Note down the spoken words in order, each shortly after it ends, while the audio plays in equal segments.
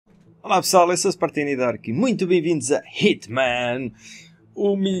Olá pessoal, eu sou o SpartiniDark e muito bem-vindos a Hitman,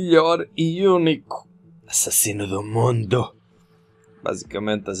 o melhor e único assassino do mundo.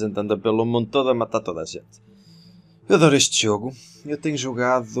 Basicamente a gente anda pelo mundo todo a matar toda a gente. Eu adoro este jogo, eu tenho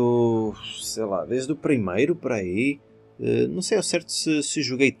jogado, sei lá, desde o primeiro por aí. Não sei ao certo se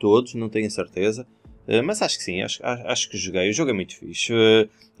joguei todos, não tenho certeza. Mas acho que sim, acho que joguei. O jogo é muito fixe.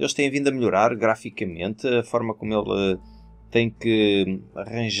 Eles têm vindo a melhorar graficamente a forma como ele tem que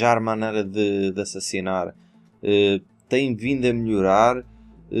arranjar maneira de assassinar. Tem vindo a melhorar.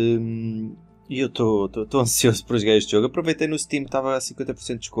 E eu estou ansioso por jogar este jogo. Aproveitei no Steam, estava a 50%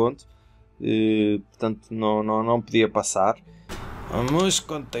 de desconto. Portanto não podia passar. Vamos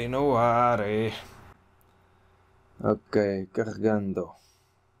continuar. Ok, carregando.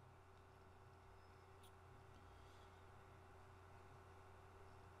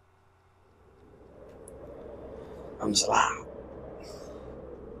 Vamos lá.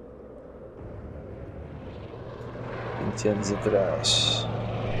 20 anos atrás.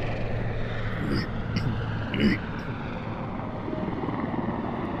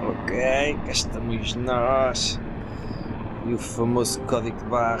 Ok, cá estamos nós. E o famoso código de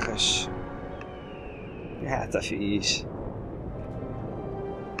barras. Está fixe.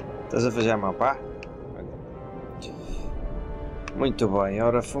 Estás a fazer a mão, pá? Muito bem,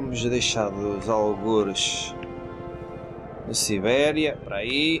 ora fomos deixados algures na Sibéria, para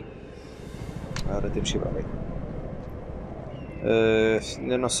aí. Agora temos que ir para ali.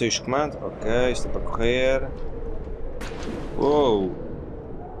 Ainda não sei os comandos. Ok, isto é para correr. Uou!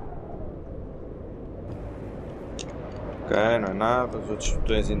 Ok, não é nada. Os outros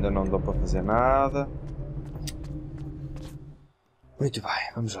botões ainda não dão para fazer nada. Muito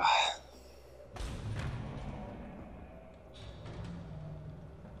bem, vamos lá.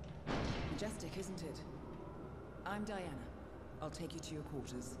 Majestic, isn't it? I'm Diana. I'll take you to your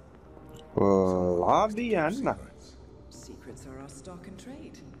quarters. Olá, Diana. Secrets are our stock and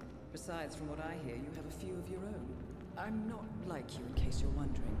trade. Besides, from what I hear, you have a few of your own. I'm not like you, in case you're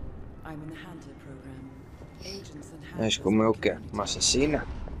wondering. I'm in the Handler program. Agents and handlers. És como eu quero, uma assassina.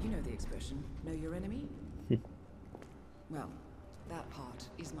 You know the expression, know your enemy? Well, that part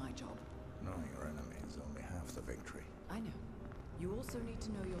is my job. Knowing your enemy is only half the victory. I know. You also need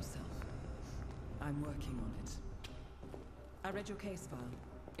to know yourself. I'm working on it. I read your case file.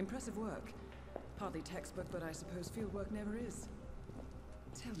 Impressive work. Hardly textbook, but I suppose field work never is.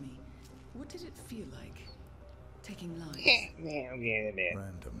 Tell me, what did it feel like? Taking lives?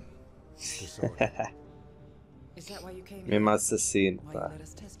 Random. Disorder. Is that why you came Mesmo here? assassino, Why you pá. let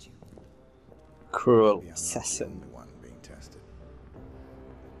us test you? Cruel Maybe I'm not the assassin. only one being tested.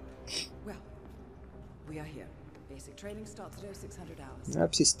 Well, we are here. Basic training starts at 0600 hours. Não é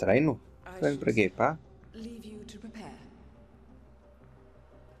preciso treino? Treino para quê, pá? Leave you to prepare.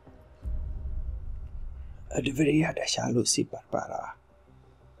 Eu deveria deixar a Lucy preparar.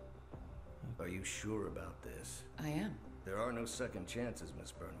 Are you sure about this? I am. There are no second chances,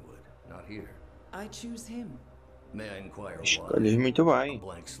 Miss Burnwood. Not here. I choose him. May I inquire Escolhes why? muito A bem.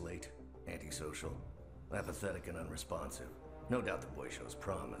 blank slate, antisocial, apathetic and unresponsive. No doubt the boy shows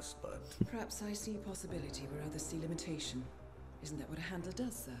promise, but Perhaps I see possibility where others see limitation. Isn't that what a handler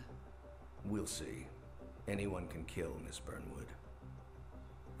does, sir? we'll see. Anyone can kill Miss Burnwood.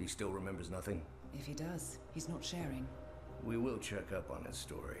 He still remembers nothing? If he does, he's not sharing. We will check up on his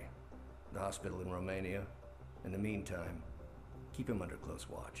story. The hospital in Romania. In the meantime, keep him under close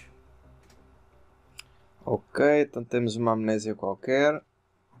watch. Ok, então temos uma amnésia qualquer.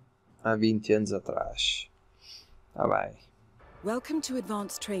 Há 20 anos atrás. Tá bem. Welcome to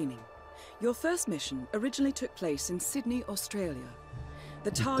advanced training. Your first mission originally took place in Sydney, Australia.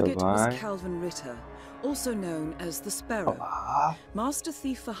 The target was bem. Calvin Ritter, also known as the Sparrow. Olá. Master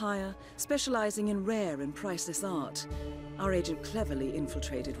thief for hire, specializing in rare and priceless art. Our agent cleverly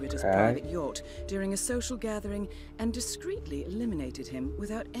infiltrated Ritter's Okay. private yacht during a social gathering and discreetly eliminated him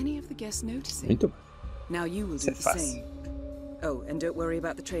without any of the guests noticing. Muito bem. Now you will do Isso é the fácil. same. Oh, and don't worry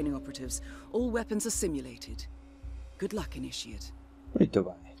about the training operatives. All weapons are simulated. Good luck, Initiate. Muito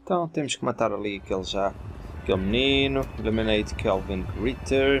bem. Então temos que matar ali aquele menino. Eliminate Calvin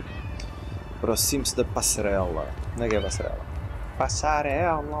Ritter. Aproxime-se da passarela. Onde é que é a passarela?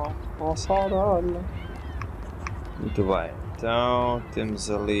 Passarela. Muito bem. Então temos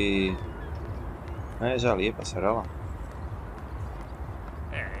ali. Já ali a passarela.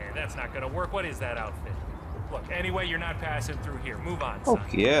 Hey, that's not gonna work. What is that outfit? Look, anyway, you're not passing through here. Move on, O son.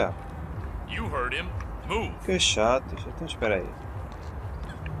 que é? You heard him. Move. Que chato. Então espera aí.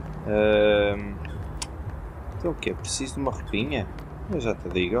 Então o quê? Preciso de uma roupinha? Eu já te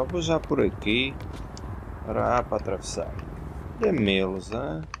digo, eu vou já por aqui. Para atravessar. Lamelos,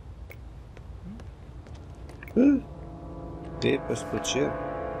 hein? E para se proteger.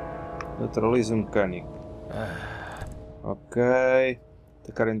 Neutraliza o mecânico. Ok.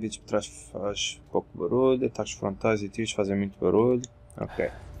 Atacar indivíduos por trás faz pouco barulho. Ataques frontais e tiros fazem muito barulho.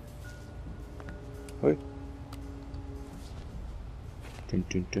 Ok. Oi.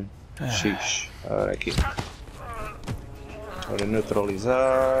 X. Ora aqui. Ora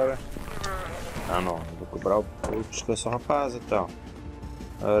neutralizar. Ah não, vou quebrar o pescoço ao rapaz então.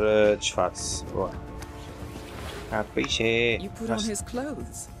 Ora desface. Boa. Ah, peixe. You put on his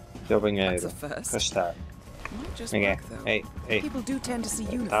clothes. Teu banheiro. That's a first. Arrastar. Might just Ninguém. work, though. Ei, ei. People do tend to see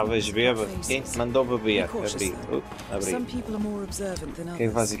uniforms Estavas as bêbado. faces. Quem te mandou beber? Be cautious, Abri. though. Abri. Some people are more observant than O que é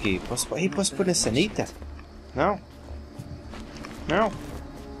que faz others. aqui? Posso pôr na sanita? Não? Não?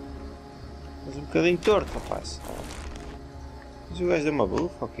 Mas um bocadinho torto, rapaz. Mas o gajo deu uma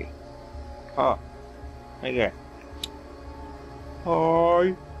bufa, ok? Ó. Ninguém.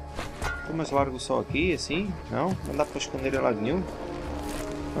 Oi. Então, mas largo só aqui, assim? Não? Não dá para esconder em lado nenhum?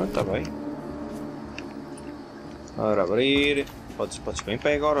 Ah, tá bem. Ora, abrir. Podes bem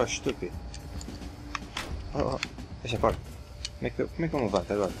para agora, ó, estúpido. Oh, deixa fora. Como é que eu me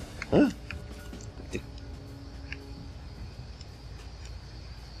levanto agora? Hã?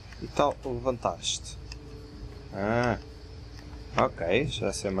 E tal, levantaste. Ah. Ok,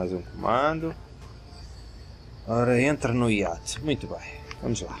 já sei mais um comando. Ora, entra no iate. Muito bem.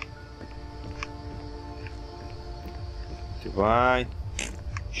 Vamos lá. Muito bem.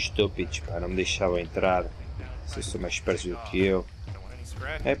 Estúpidos, pá, não me deixavam entrar. Vocês são mais espertos do que eu.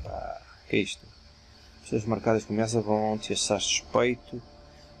 Epá, que é isto? Pessoas marcadas com ameaça vão te achar suspeito.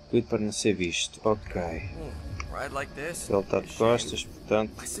 Cuide para não ser visto. Ok. Ele está de costas,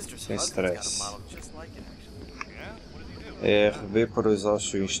 portanto, sem stress. É RB para usar o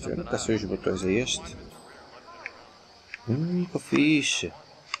seu instrumento. Nunca sei os botões a este. Que fixe.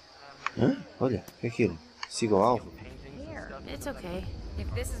 Olha, o que é aquilo? Siga o alvo.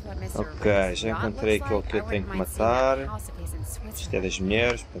 Ok, já encontrei aquele que eu tenho que matar. Isto é das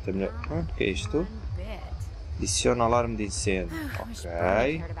mulheres, portanto a mulher... o que é isto? Adiciona alarme de incêndio.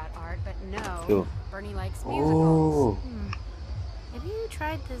 Ok. Tu.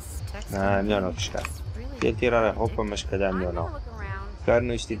 Não, é melhor não arriscar. Queria tirar a roupa, mas calhar melhor não. Pegar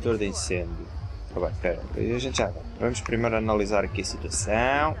no extintor de incêndio. Tá bem, espera, a gente já vai. Vamos primeiro analisar aqui a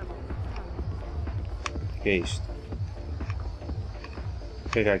situação. O que é isto? O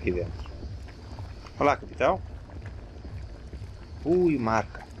que é que há aqui dentro? Olá, capitão. Ui,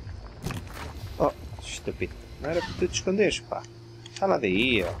 marca. Oh, estúpido. Não era para tu te esconderes, pá. Está lá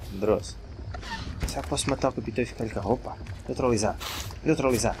daí, ó, medroso. Será que posso matar o capitão e ficar-lhe com a roupa? Neutralizar.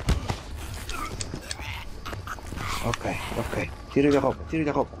 Neutralizar. Ok. Tira-lhe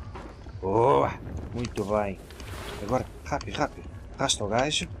a roupa. Boa. Muito bem. Agora, rápido. Arrasta o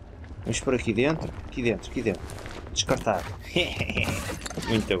gajo. Vamos por aqui dentro. Aqui dentro. Descartar.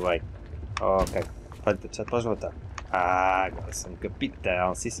 Muito bem. Ok. Já te podes voltar. Ah, agora sou um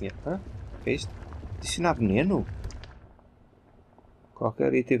capitão. Sim, senhor. O que é isto? Adicionar veneno?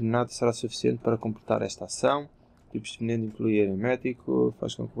 Qualquer item venenado será suficiente para completar esta ação. Tipos de veneno incluem hermético,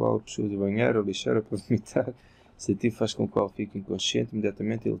 faz com que o alvo puxe do banheiro ou lixeira para vomitar. Sedativo faz com que o alvo fique inconsciente,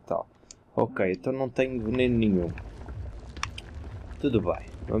 imediatamente e letal. Ok, então não tenho veneno nenhum. Tudo bem.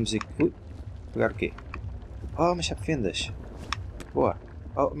 Vamos aqui. Ui, pegar o quê? Oh, mas sabe fendas. Boa.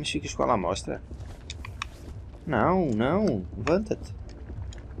 Oh, mas ficas com ela à mostra? Não. Levanta-te.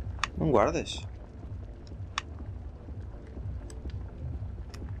 Não guardas?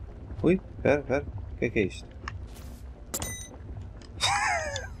 Ui, pera. O que é isto?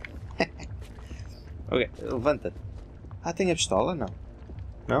 Ok, levanta-te. Ah, tem a pistola?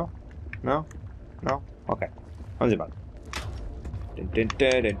 Não? Ok. Vamos embora.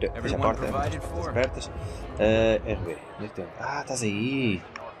 Fecha a porta. As abertas. RB. Onde é que tem? Ah, estás aí.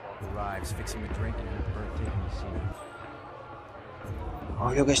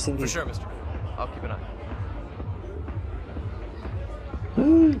 Olha o gajo tem disso. Será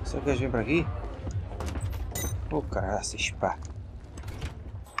que o gajo vem para aqui? Oh, caraças, pá.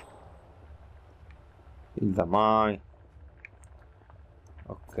 Filho da mãe.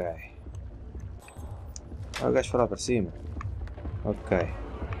 Ok. Olha o gajo foi lá para cima. Ok.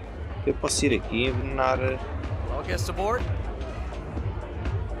 Eu posso ir aqui e envenenar...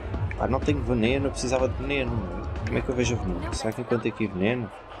 Ah, não tenho veneno, eu precisava de veneno. Como é que eu vejo o veneno? Será que encontro aqui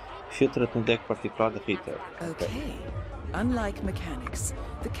veneno? Filtra-te um deck particular da Rita. Okay. Unlike mechanics,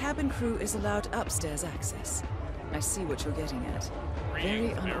 the cabin crew is allowed upstairs access. I see what you're getting at.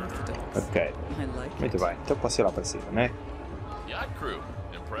 Very unorthodox. Ok. I like Muito it. bem. Então posso ir lá para cima, né? Yacht crew.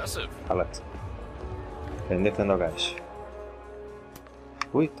 Impressive. Alex. Onde é que anda o gajo?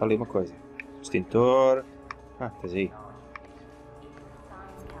 Ui, está ali uma coisa. Extintor. Ah, estás aí.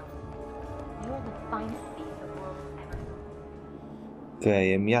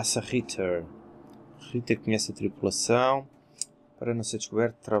 Ok, ameaça Ritter. Ritter conhece a tripulação. Para não ser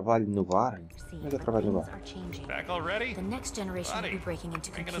descoberto, trabalho no bar. Como é que eu trabalho no bar? Back already? The next generation will be breaking into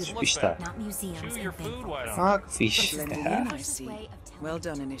Ain't gonna computers, slip back. not museums Chew and your bank food, why vaults. don't Ah, que fixe. Splendid, I see. Well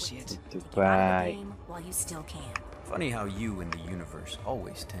done, Initiate. Muito Get out of the bem. game while you still can, Funny how you and the universe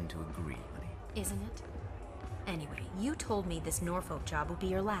always tend to agree, honey. isn't it? Anyway, you told me this Norfolk job would be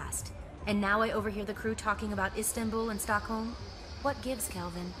your last, and now I overhear the crew talking about Istanbul and Stockholm. What gives,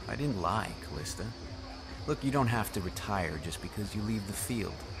 Kelvin? I didn't lie, Callista. Look, you don't have to retire just because you leave the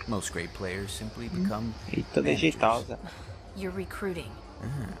field. Most great players simply become E toda managers. jeitosa. You're recruiting.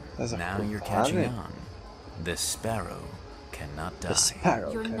 Estás a Now you're recrutar? catching on. The sparrow cannot die. The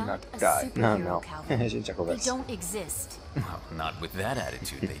Sparrow You're cannot not a die. Não, superhero, não. Calvin. A gente já They conversa. don't exist. Well, not with that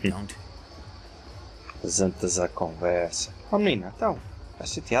attitude, they don't. Apresentas a conversa. Oh menina, então.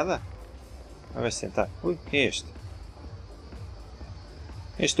 Estás chateada? Vai sentar. Ui, quem é este?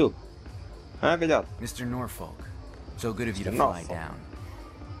 És tu? Ah, velhote. Mr. Norfolk, so good of you to Mr. fly Norfolk. down.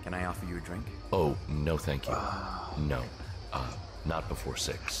 Can I offer you a drink? Oh, no thank you. No. Not before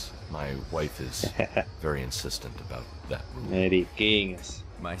 6. My wife is very insistent about that rule. Mariquinhas.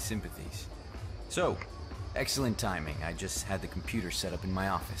 My sympathies. So, excellent timing. I just had the computer set up in my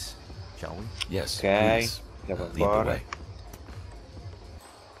office. Shall we? Yes, Ok. please. Já vou Lead the embora. way.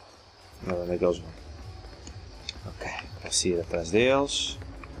 Não, onde é que eles vão? Ok. Posso ir atrás deles.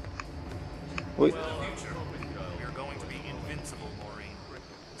 Ui. We're going to be invincible, Maureen.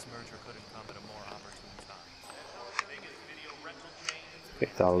 This merger couldn't come at a more opportune time. Biggest video rental chain, O que é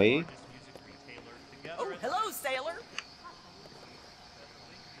que está ali? music retailer together. Oh, hello, sailor.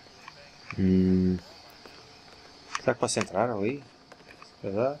 Será que posso entrar ali?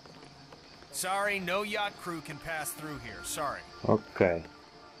 Verdade? Sorry, no yacht crew can pass through here. Sorry. Ok.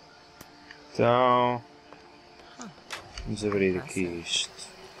 Então. Vamos abrir aqui isto.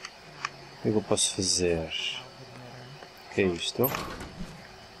 O que é que eu posso fazer? O que é isto?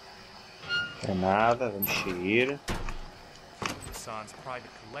 Não é nada, vamos sair. Hassan's private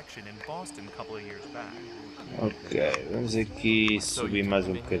collection in Boston a couple of years back. Ok, vamos aqui subir mais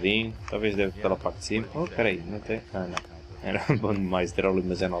um bocadinho. Talvez deve pela parte de cima. Oh, peraí, não tem? Ah, não. Era bom demais ter ali,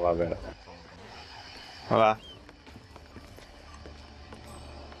 mas é não lá ver. Olá.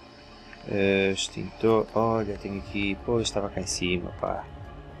 Extintor. Olha, tenho aqui. Pois, estava cá em cima, pá.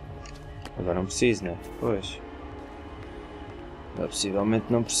 Agora não preciso, né? Pois.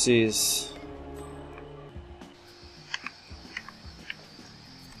 Possivelmente não preciso.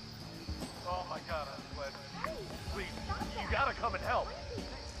 Oh my god, I'm glad. Please, you gotta come and help.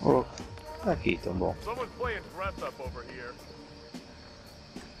 Oh, tá aqui, tão bom. Someone's playing dress up over here.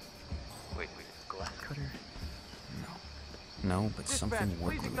 Wait, glass cutter? No, but something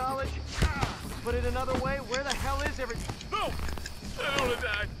work Please related. acknowledge. Put it another way. Where the hell is everything? No! I don't wanna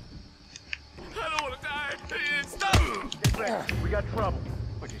die. I don't wanna die. Stop! Get back. We got trouble.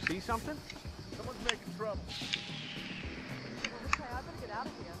 What, you see something? Someone's making trouble. Okay, I better get out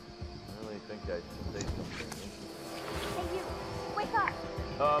of here. I really think I should say something. Hey, you. Wake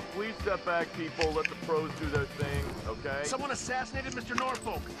up. Please step back, people. Let the pros do their thing, okay? Someone assassinated Mr.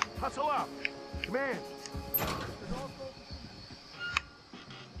 Norfolk. Hustle up. Command.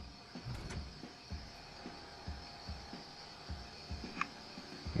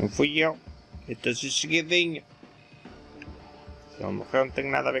 Não fui eu. Eu estou sossegadinho. Se ele morreu, não tenho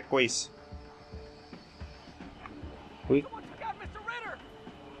nada a ver com isso. Ui. Someone took out Mr. Ritter.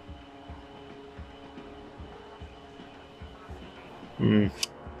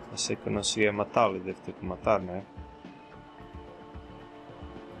 Eu sei que eu não cheguei a matá-lo e deve ter que matar, não é?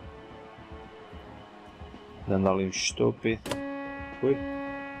 Dando ali um estúpido. Ui.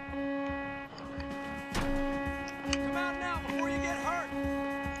 Come out now before you get hurt.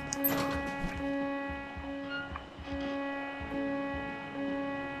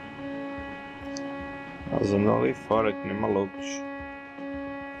 Eles andam ali fora, que nem malucos.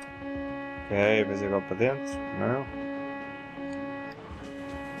 Ok, vais agora para dentro? Não?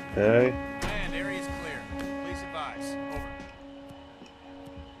 Ok. And area is clear. Please advise.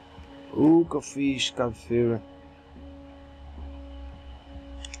 Over. Que eu fiz, Cabo Fibra.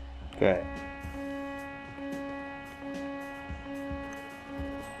 Ok.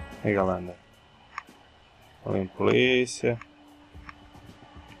 Aí, galera. Ali em polícia.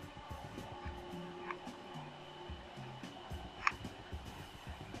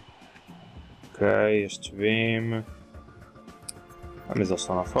 Ok, este BIM. Ah, mas eles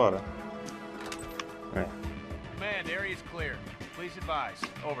estão lá fora. É. Command, area is clear. Please advise.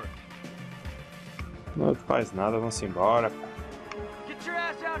 Over. Não faz nada, vamos embora. Get your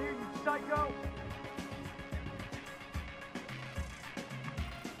ass out here, you psycho!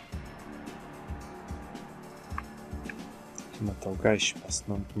 Vou matar o gajo,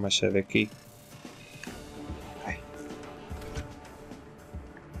 senão nunca mais sai daqui. Ai.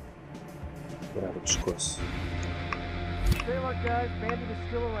 Segurar o pescoço. Stay alert, guys. Bandit is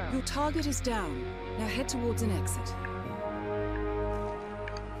still around. Your target is down. Now head towards an exit.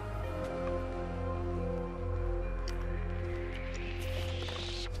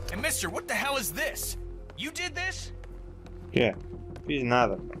 Hey, mister, what the hell is this? You did this? Que? Fiz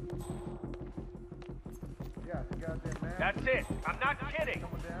nada. That's it. I'm not kidding.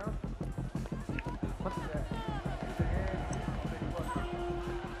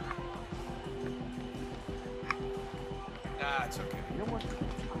 Nah, it's okay.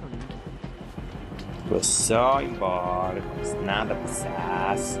 Vou só embora, como se nada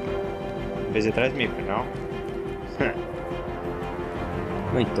passasse. Vez atrás de mim, não?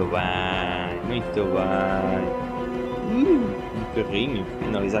 Muito bem, muito bem. Um carrinho,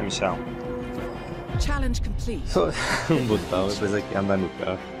 finalizar a missão. Challenge complete. Botão, depois aqui andar no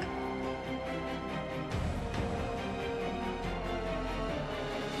carro.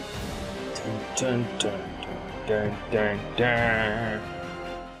 Dun, dun, dun, dun, dun, dun.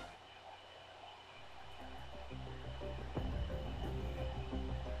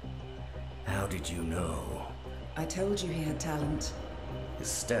 How did you know? I told you he had talent. His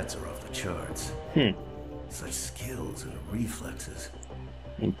stats are off the charts. Such skills and reflexes.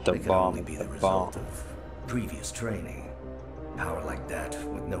 Muito They can bom, only be the muito bom. result of previous training. Power like that,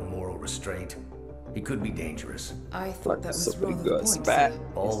 with no moral restraint, he could be dangerous. I thought that was Sou rather the perigoso, point, pá. sir.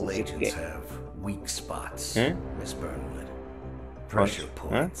 All Isso agents aqui. have weak spots, Huh? Miss Burnwood. Pressure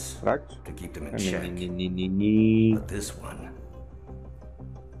points Fracos? to keep them in check. Ni. But this one...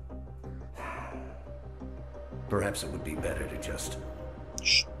 Perhaps it would be better to just...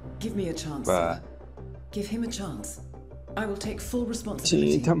 Give me a chance, Bah. sir. Give him a chance. I will take full Sim,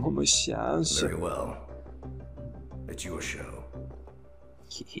 responsibility. dá-me uma chance. Very well. It's your show.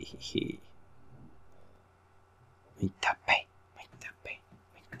 Muito bem, muito bem,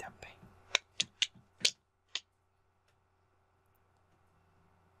 muito bem.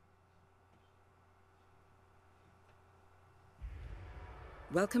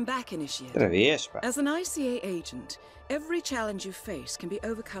 Welcome back, Initiate. Outra vez, pá. As an ICA agent, every challenge you face can be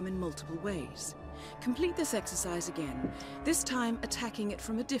overcome in multiple ways. Complete this exercise again, this time attacking it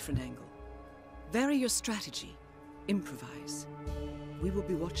from a different angle. Vary your strategy. Improvise. We will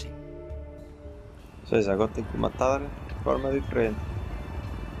be watching. Ou seja, agora tenho que matar de forma diferente.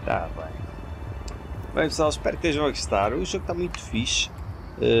 Tá bem. Bem pessoal, espero que estejam a gostar. O jogo está muito fixe.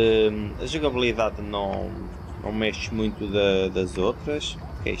 A jogabilidade não mexe muito das outras.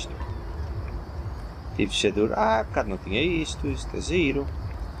 O que é isto? Tive fechadura. Ah, bocado não tinha isto é giro.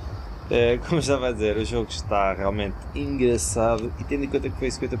 Como estava a dizer, o jogo está realmente engraçado e tendo em conta que foi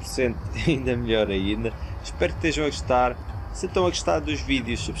 50% ainda melhor ainda. Espero que estejam a gostar. Se estão a gostar dos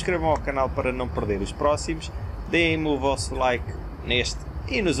vídeos, subscrevam ao canal para não perder os próximos. Deem-me o vosso like neste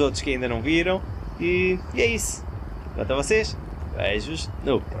e nos outros que ainda não viram. E é isso. Quanto a vocês, beijos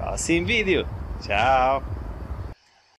no próximo vídeo. Tchau!